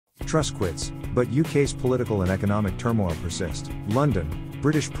Truss quits, but UK's political and economic turmoil persist. London.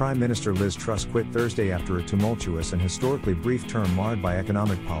 British Prime Minister Liz Truss quit Thursday after a tumultuous and historically brief term marred by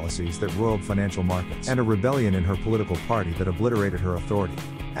economic policies that roiled financial markets and a rebellion in her political party that obliterated her authority.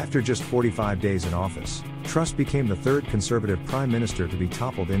 After just 45 days in office, Truss became the third Conservative Prime Minister to be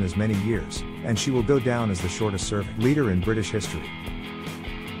toppled in as many years, and she will go down as the shortest-serving leader in British history.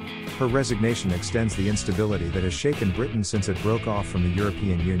 Her resignation extends the instability that has shaken Britain since it broke off from the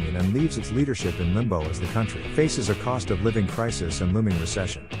European Union and leaves its leadership in limbo as the country faces a cost of living crisis and looming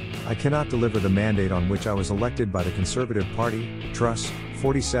recession. "I cannot deliver the mandate on which I was elected by the Conservative Party," Truss,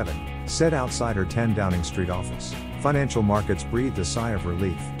 47, said outside her 10 Downing Street office. Financial markets breathed a sigh of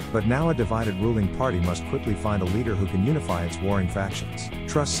relief, but now a divided ruling party must quickly find a leader who can unify its warring factions.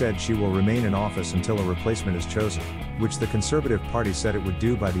 Truss said she will remain in office until a replacement is chosen, which the Conservative Party said it would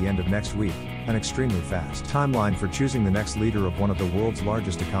do by the end of next week, an extremely fast timeline for choosing the next leader of one of the world's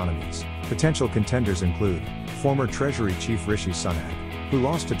largest economies. Potential contenders include former Treasury Chief Rishi Sunak, who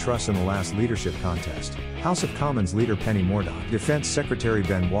lost to Truss in the last leadership contest, House of Commons leader Penny Mordaunt, Defence Secretary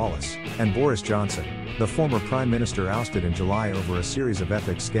Ben Wallace, and Boris Johnson, the former Prime Minister ousted in July over a series of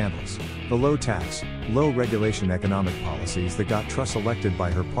ethics scandals. The low tax, low regulation economic policies that got Truss elected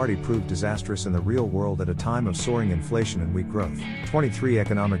by her party proved disastrous in the real world at a time of soaring inflation and weak growth. 23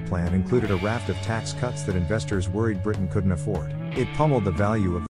 economic plan included a raft of tax cuts that investors worried Britain couldn't afford. It pummeled the value of